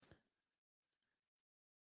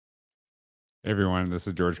Everyone, this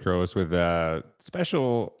is George Couros with a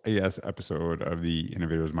special, episode of the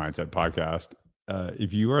Innovators Mindset podcast.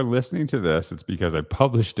 If you are listening to this, it's because I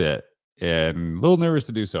published it and a little nervous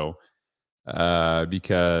to do so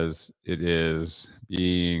because it is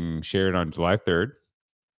being shared on July 3rd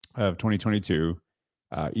of 2022,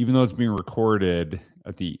 even though it's being recorded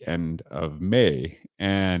at the end of May.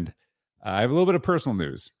 And I have a little bit of personal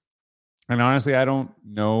news. And honestly, I don't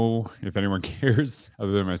know if anyone cares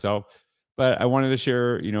other than myself, but I wanted to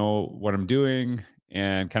share, what I'm doing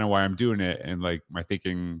and kind of why I'm doing it and like my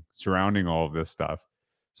thinking surrounding all of this stuff.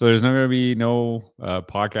 So there's not going to be no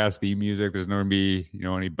podcast theme music. There's not going to be,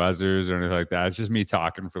 any buzzers or anything like that. It's just me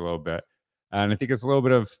talking for a little bit. And I think it's a little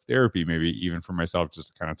bit of therapy, maybe even for myself,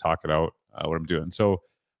 just to kind of talk it out what I'm doing. So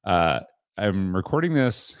uh, I'm recording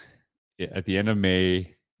this at the end of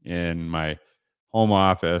May in my home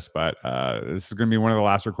office, but this is going to be one of the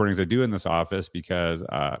last recordings I do in this office because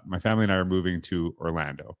my family and I are moving to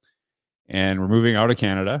Orlando, and we're moving out of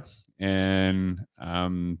Canada. And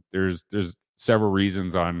there's several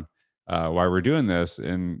reasons on why we're doing this,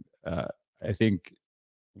 and I think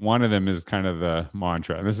one of them is kind of the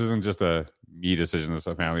mantra. And this isn't just a me decision; it's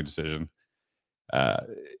a family decision. Uh,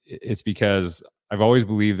 it's because I've always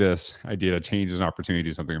believed this idea that change is an opportunity to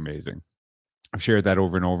do something amazing. I've shared that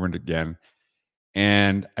over and over and again,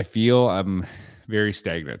 and I feel I'm very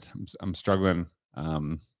stagnant. I'm struggling,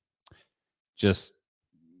 just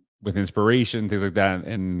with inspiration, things like that,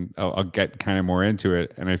 and I'll get kind of more into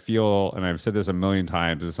it. And I feel, and I've said this a million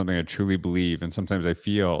times, it's something I truly believe. And sometimes I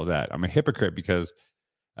feel that I'm a hypocrite because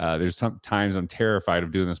there's sometimes I'm terrified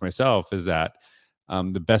of doing this myself. Is that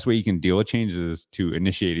the best way you can deal with change is to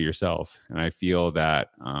initiate it yourself? And I feel that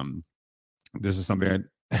this is something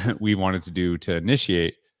that we wanted to do to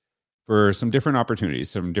initiate for some different opportunities,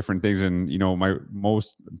 some different things. And, my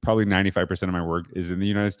most probably 95% of my work is in the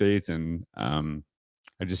United States. And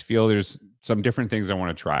I just feel there's some different things I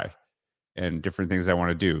want to try and different things I want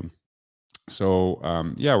to do.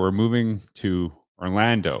 So, yeah, we're moving to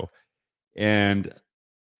Orlando. And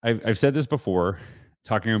I've said this before,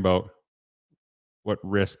 talking about what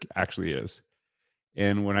risk actually is.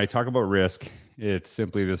 And when I talk about risk, it's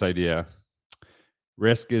simply this idea: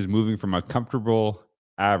 risk is moving from a comfortable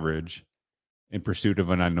average in pursuit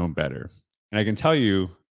of an unknown better. And I can tell you,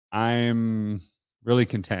 I'm really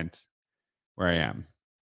content where I am.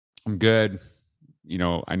 I'm good.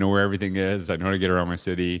 I know where everything is. I know how to get around my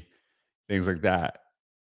city, things like that.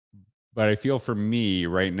 But I feel for me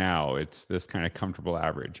right now, it's this kind of comfortable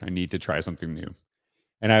average. I need to try something new.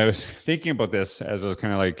 And I was thinking about this as I was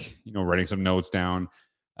kind of like, writing some notes down,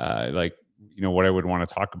 like, what I would want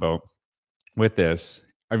to talk about with this.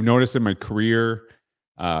 I've noticed in my career,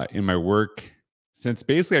 in my work, since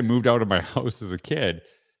basically I moved out of my house as a kid,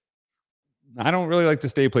 I don't really like to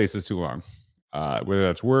stay places too long, whether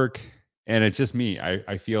that's work. And it's just me.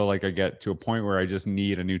 I feel like I get to a point where I just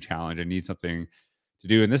need a new challenge. I need something to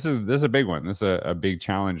do. And this is a big one. This is a big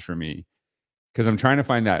challenge for me because I'm trying to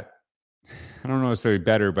find that, I don't know necessarily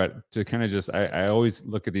better, but to kind of just, I always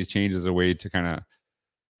look at these changes as a way to kind of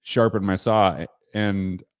sharpen my saw.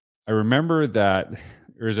 And I remember that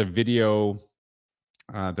there's a video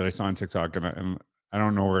that I saw on TikTok, and I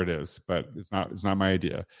don't know where it is, but it's not my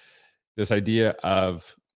idea. This idea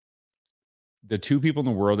of the two people in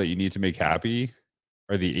the world that you need to make happy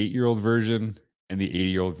are the 8-year-old version and the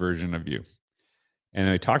 80-year-old version of you. And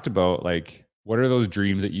I talked about like, what are those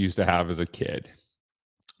dreams that you used to have as a kid?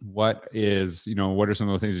 What are some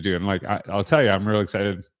of those things to do? And like, I'll tell you, I'm real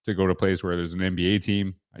excited to go to a place where there's an NBA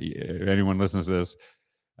team. If anyone listens to this,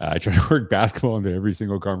 I try to work basketball into every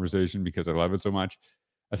single conversation because I love it so much.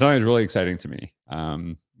 That's something that's really exciting to me.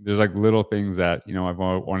 There's like little things that, I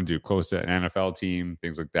want to do, close to an NFL team,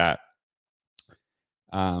 things like that.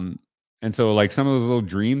 And so like some of those little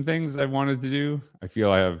dream things I've wanted to do, I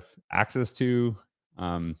feel I have access to,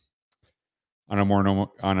 on a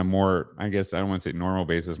more, I guess I don't want to say normal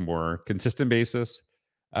basis, more consistent basis.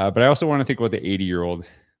 But I also want to think about the 80-year-old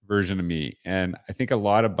version of me. And I think a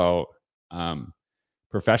lot about,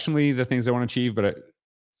 professionally, the things I want to achieve, but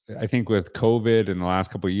I think with COVID in the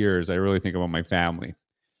last couple of years, I really think about my family.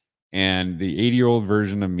 And the 80-year-old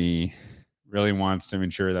version of me really wants to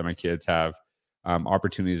ensure that my kids have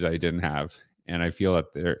opportunities I didn't have. And I feel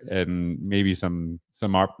that there, and maybe just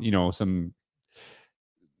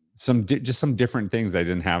some different things I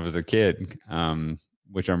didn't have as a kid,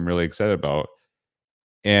 which I'm really excited about.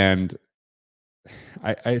 And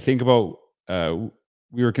I think about,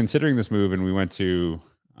 we were considering this move, and um,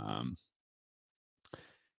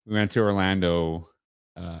 we went to Orlando,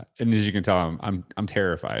 and as you can tell, I'm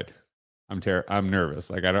terrified. I'm nervous.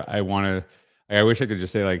 Like I don't, I want to. I wish I could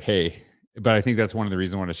just say like, "Hey, but I think that's one of the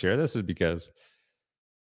reasons I want to share this is because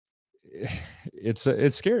it's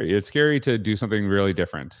scary. It's scary to do something really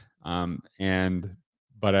different. And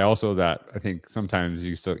but I also that I think sometimes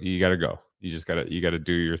you got to go. You got to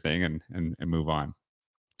do your thing and move on.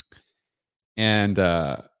 And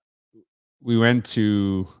we went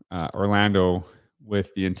to Orlando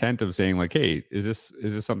with the intent of saying like, hey, is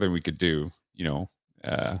this something we could do?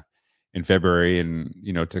 Uh, in February, and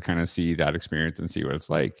to kind of see that experience and see what it's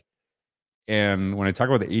like. And when I talk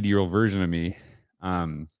about the 80-year-old version of me,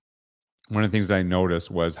 um, one of the things I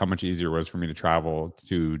noticed was how much easier it was for me to travel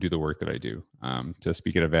to do the work that I do, to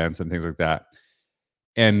speak at events and things like that.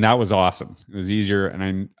 And that was awesome. It was easier.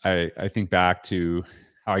 And I think back to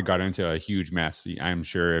how I got into a huge mess. I'm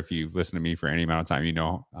sure if you've listened to me for any amount of time,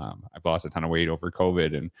 I've lost a ton of weight over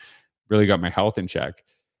COVID and really got my health in check.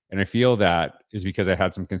 And I feel that is because I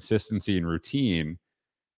had some consistency and routine.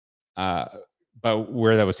 Uh, but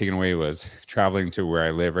where that was taken away was traveling to where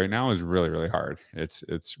I live right now is really, really hard. It's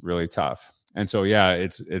really tough. And so yeah,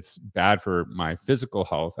 it's bad for my physical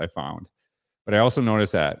health, I found. But I also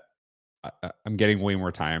noticed that I'm getting way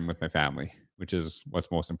more time with my family, which is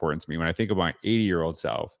what's most important to me. When I think of my 80-year-old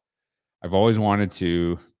self, I've always wanted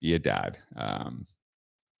to be a dad.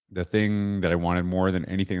 The thing that I wanted more than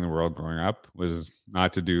anything in the world growing up was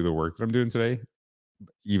not to do the work that I'm doing today,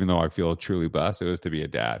 even though I feel truly blessed. It was to be a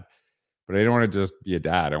dad. But I didn't want to just be a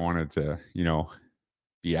dad. I wanted to,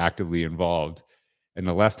 be actively involved. And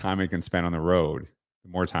the less time I can spend on the road,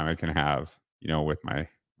 the more time I can have, with my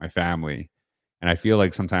family. And I feel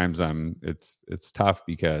like sometimes it's tough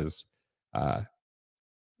because uh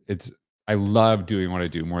it's I love doing what I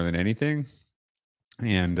do more than anything.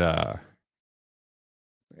 And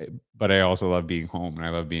but I also love being home, and I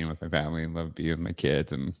love being with my family and love being with my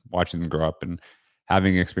kids and watching them grow up and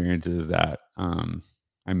having experiences that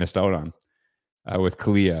I missed out on with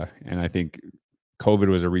Kalia. And I think COVID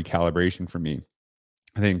was a recalibration for me.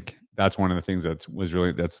 I think that's one of the things that's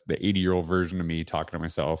the 80-year-old version of me talking to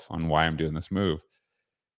myself on why I'm doing this move.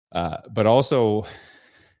 But also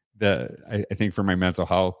I think for my mental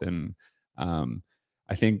health, and um,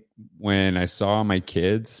 I think when I saw my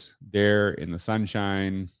kids there in the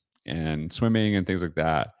sunshine and swimming and things like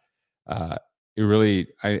that, uh, it really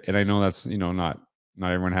I know that's not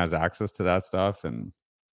everyone has access to that stuff, and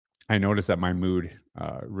I noticed that my mood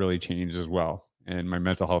really changed as well, and my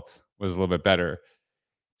mental health was a little bit better.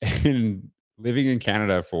 And living in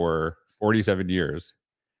Canada for 47 years,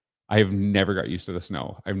 I have never got used to the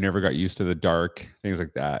snow. I've never got used to the dark, things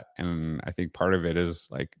like that. And I think part of it is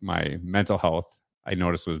like my mental health, I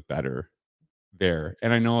noticed was better there.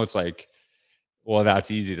 And I know it's like, well, that's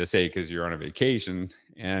easy to say because you're on a vacation.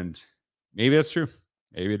 And maybe that's true.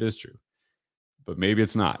 Maybe it is true, but maybe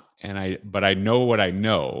it's not. But I know what I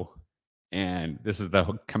know. And this is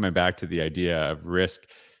coming back to the idea of risk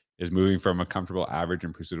is moving from a comfortable average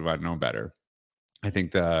in pursuit of unknown better. I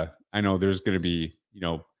think I know there's going to be,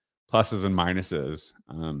 pluses and minuses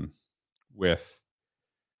with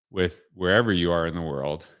wherever you are in the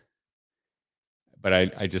world, but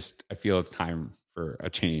I feel it's time for a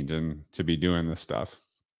change and to be doing this stuff.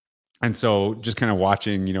 And so just kind of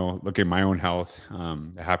watching, looking at my own health,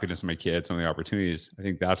 the happiness of my kids, some of the opportunities, I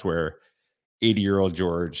think that's where 80-year-old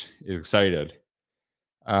George is excited.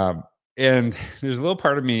 Um, and there's a little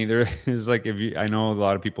part of me there is like, I know a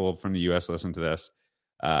lot of people from the US listen to this.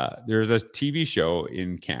 There's a TV show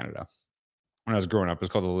in Canada when I was growing up.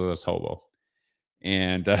 It's called The Littlest Hobo.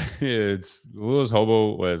 And it's The Littlest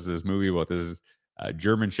Hobo was this movie about this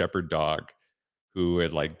German Shepherd dog who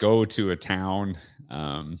would like go to a town,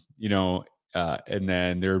 and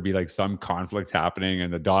then there would be like some conflict happening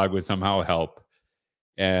and the dog would somehow help.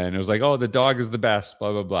 And it was like, oh, the dog is the best,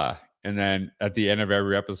 blah, blah, blah. And then at the end of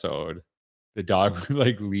every episode, the dog would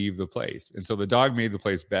like leave the place. And so the dog made the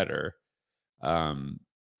place better. Um,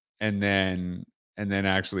 and then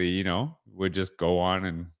actually, would just go on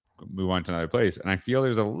and move on to another place. And I feel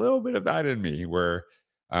there's a little bit of that in me where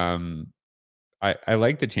um I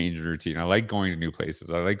like the change in routine. I like going to new places.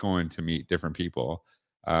 I like going to meet different people.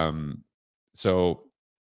 Um so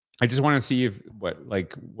I just want to see if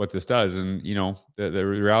what this does. And the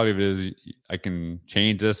reality of it is I can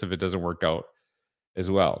change this if it doesn't work out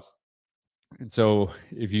as well. And so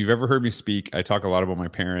if you've ever heard me speak, I talk a lot about my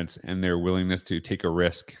parents and their willingness to take a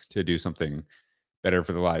risk to do something better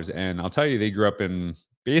for their lives. And I'll tell you, they grew up in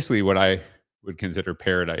basically what I would consider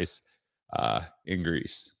paradise in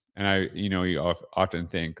Greece. And often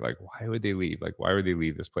think like, why would they leave? Like, why would they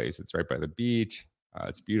leave this place? It's right by the beach.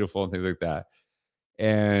 It's beautiful and things like that.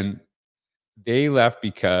 And they left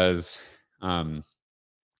because um,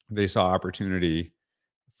 they saw opportunity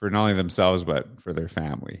for not only themselves but for their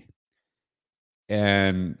family.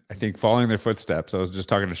 And I think following their footsteps, I was just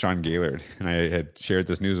talking to Sean Gaylord and I had shared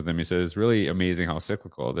this news with him. He said, it's really amazing how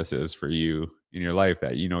cyclical this is for you in your life,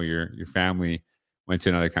 that, your family went to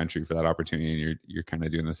another country for that opportunity and you're kind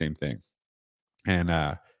of doing the same thing.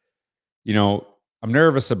 And, you know, I'm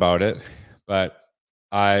nervous about it, but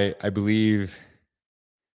I believe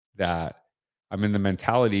that I'm in the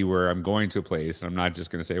mentality where I'm going to a place and I'm not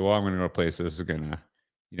just going to say, well, I'm going to go to a place. This is going to,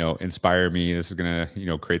 inspire me. This is going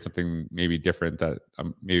to, create something maybe different that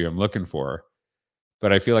maybe I'm looking for.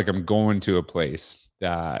 But I feel like I'm going to a place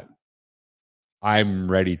that I'm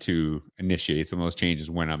ready to initiate some of those changes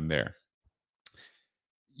when I'm there.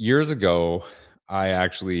 Years ago, I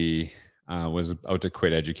actually was about to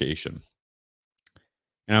quit education.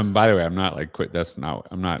 And by the way, I'm not like quit.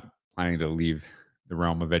 I'm not planning to leave the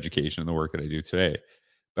realm of education and the work that I do today.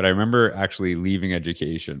 But I remember actually leaving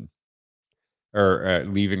education or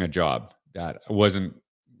leaving a job that I wasn't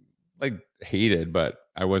like hated, but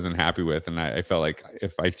I wasn't happy with. And I felt like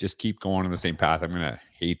if I just keep going on the same path, I'm going to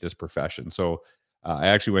hate this profession. So I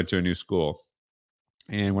actually went to a new school.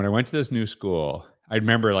 And when I went to this new school, I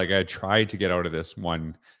remember like I tried to get out of this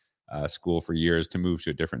one school for years to move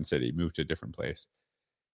to a different city, move to a different place.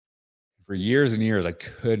 For years and years, I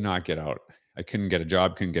could not get out. I couldn't get a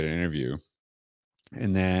job, couldn't get an interview.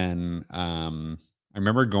 And then I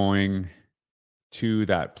remember going to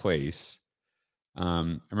that place.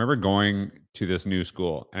 I remember going to this new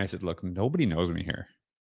school and I said, look, nobody knows me here.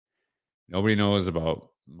 Nobody knows about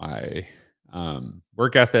my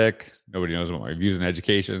work ethic. Nobody knows about my views in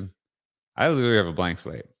education. I literally have a blank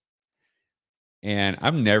slate. And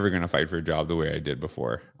I'm never going to fight for a job the way I did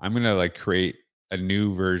before. I'm going to like create a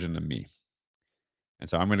new version of me. And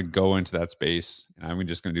so I'm going to go into that space and I'm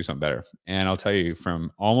just going to do something better. And I'll tell you,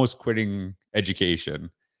 from almost quitting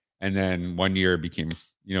education, and then 1 year became,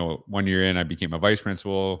 1 year in, I became a vice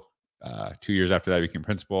principal. 2 years after that, I became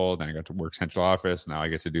principal. Then I got to work central office. Now I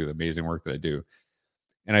get to do the amazing work that I do.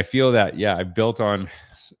 And I feel that, yeah, I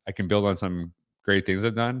can build on some great things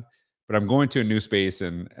I've done, but I'm going to a new space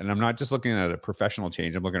and I'm not just looking at a professional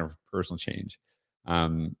change. I'm looking at a personal change.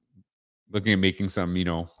 Um, Looking at making some,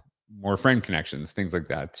 more friend connections, things like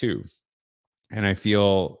that too. And I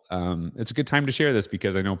feel it's a good time to share this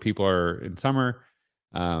because I know people are in summer.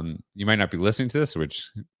 You might not be listening to this, which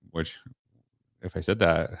if I said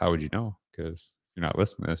that, how would you know? Because if you're not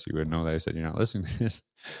listening to this, you would know that I said you're not listening to this.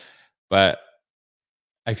 But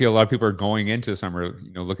I feel a lot of people are going into summer,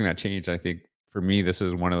 looking at change. I think for me, this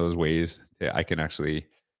is one of those ways that I can actually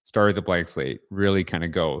start with a blank slate, really kind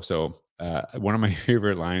of go. So one of my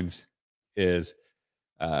favorite lines is,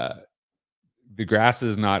 uh, the grass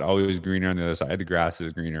is not always greener on the other side. The grass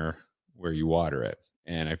is greener where you water it.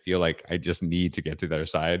 And I feel like I just need to get to the other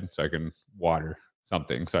side so I can water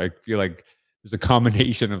something. So I feel like there's a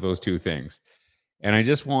combination of those two things. And I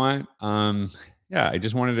just I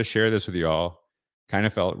just wanted to share this with you all. Kind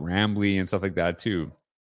of felt rambly and stuff like that too.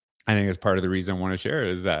 I think it's part of the reason I want to share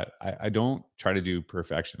it is that I don't try to do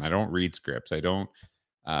perfection. I don't read scripts. I don't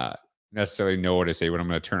necessarily know what to say when I'm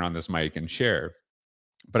going to turn on this mic and share.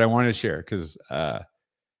 But I wanted to share because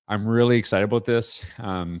I'm really excited about this.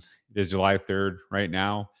 It is July 3rd right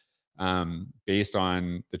now. Based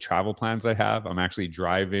on the travel plans I have, I'm actually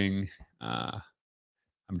driving. I'm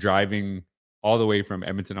driving all the way from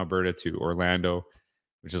Edmonton, Alberta to Orlando,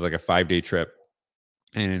 which is like a 5-day trip.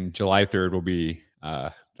 And July 3rd will be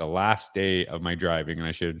the last day of my driving, and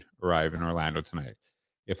I should arrive in Orlando tonight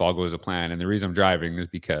if all goes to plan. And the reason I'm driving is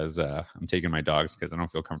because I'm taking my dogs because I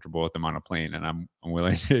don't feel comfortable with them on a plane, and I'm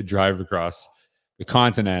willing to drive across the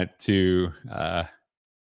continent to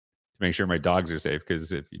make sure my dogs are safe.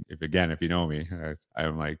 Because if you know me,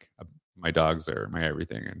 I'm like my dogs are my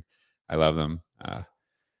everything, and I love them.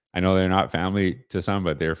 I know they're not family to some,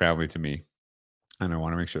 but they're family to me, and I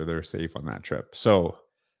want to make sure they're safe on that trip. So,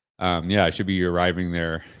 I should be arriving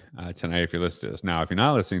there tonight if you listen to this. Now, if you're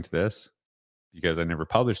not listening to this, because I never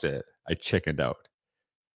published it, I chickened out,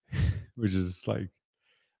 which is like,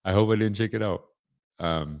 I hope I didn't chicken out.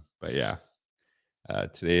 But yeah,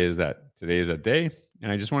 today is that day.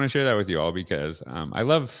 And I just want to share that with you all because I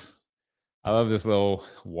love this little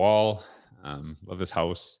wall, love this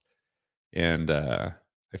house. And I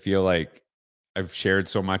feel like I've shared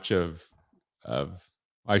so much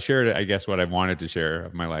I shared, I guess, what I wanted to share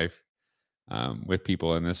of my life with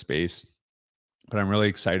people in this space. But I'm really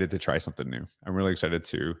excited to try something new. I'm really excited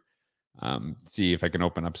to see if I can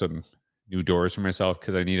open up some new doors for myself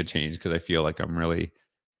because I need a change because I feel like I'm really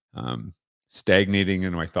stagnating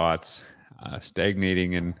in my thoughts,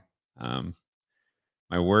 stagnating in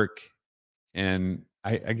my work. And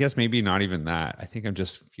I guess maybe not even that. I think I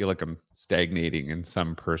just feel like I'm stagnating in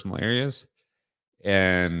some personal areas.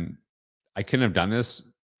 And I couldn't have done this.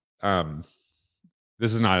 Um,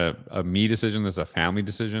 this is not a me decision. This is a family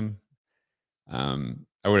decision.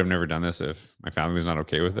 I would have never done this if my family was not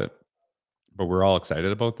okay with it. But we're all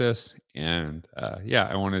excited about this, and yeah,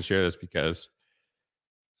 I want to share this because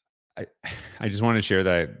I I just want to share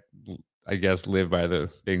that I guess live by the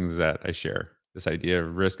things that I share. This idea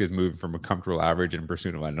of risk is moving from a comfortable average in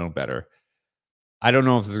pursuit of I know better. I don't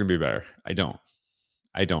know if this is gonna be better. I don't.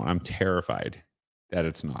 I don't. I'm terrified that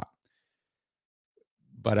it's not.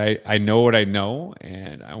 But I know what I know,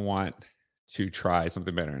 and I want to try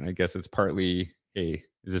something better. And I guess it's partly, hey,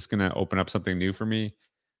 is this gonna open up something new for me?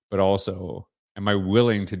 But also, am I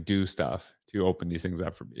willing to do stuff to open these things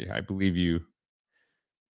up for me? I believe you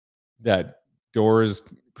that doors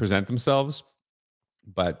present themselves,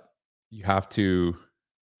 but you have to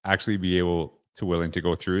actually be able to willing to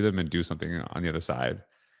go through them and do something on the other side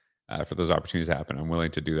for those opportunities to happen. I'm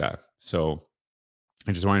willing to do that. So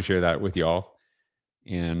I just want to share that with y'all,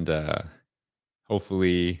 and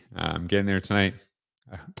hopefully I'm getting there tonight.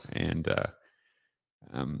 Uh, And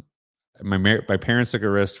um, my parents took a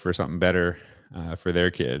risk for something better for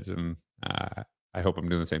their kids, and I hope I'm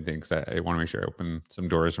doing the same thing because I want to make sure I open some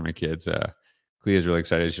doors for my kids. Clea is really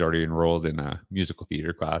excited. She's already enrolled in a musical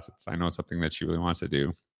theater class. I know it's something that she really wants to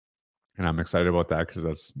do, and I'm excited about that because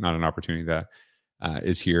that's not an opportunity that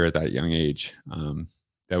is here at that young age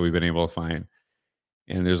that we've been able to find.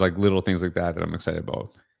 And there's like little things like that that I'm excited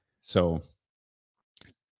about. So,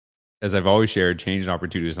 as I've always shared, change and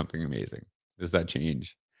opportunity is something amazing. Is that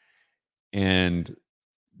change? And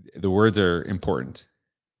the words are important.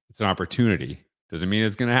 It's an opportunity. Doesn't mean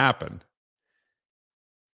it's going to happen.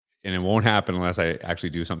 And it won't happen unless I actually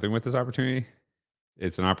do something with this opportunity.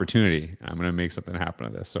 It's an opportunity. I'm going to make something happen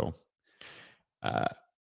of this. So uh,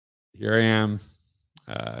 here I am,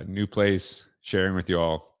 new place, sharing with you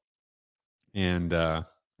all. And I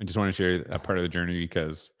just want to share that part of the journey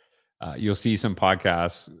because you'll see some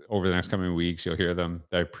podcasts over the next coming weeks. You'll hear them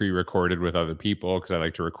that I pre-recorded with other people because I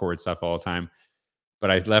like to record stuff all the time.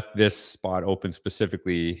 But I left this spot open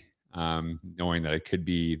specifically, knowing that I could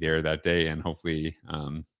be there that day, and hopefully,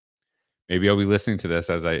 maybe I'll be listening to this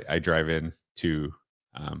as I drive in to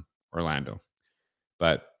Orlando.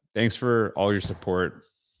 But thanks for all your support,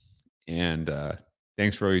 and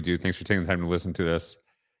thanks for all you do. Thanks for taking the time to listen to this.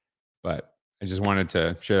 But I just wanted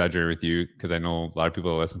to share that journey with you because I know a lot of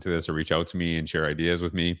people that listen to this or reach out to me and share ideas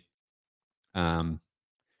with me. Um,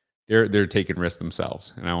 they're taking risks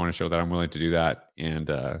themselves, and I want to show that I'm willing to do that, and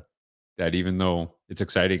that even though it's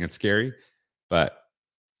exciting and scary, but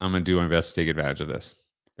I'm gonna do my best to take advantage of this.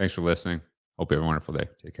 Thanks for listening. Hope you have a wonderful day.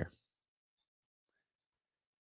 Take care.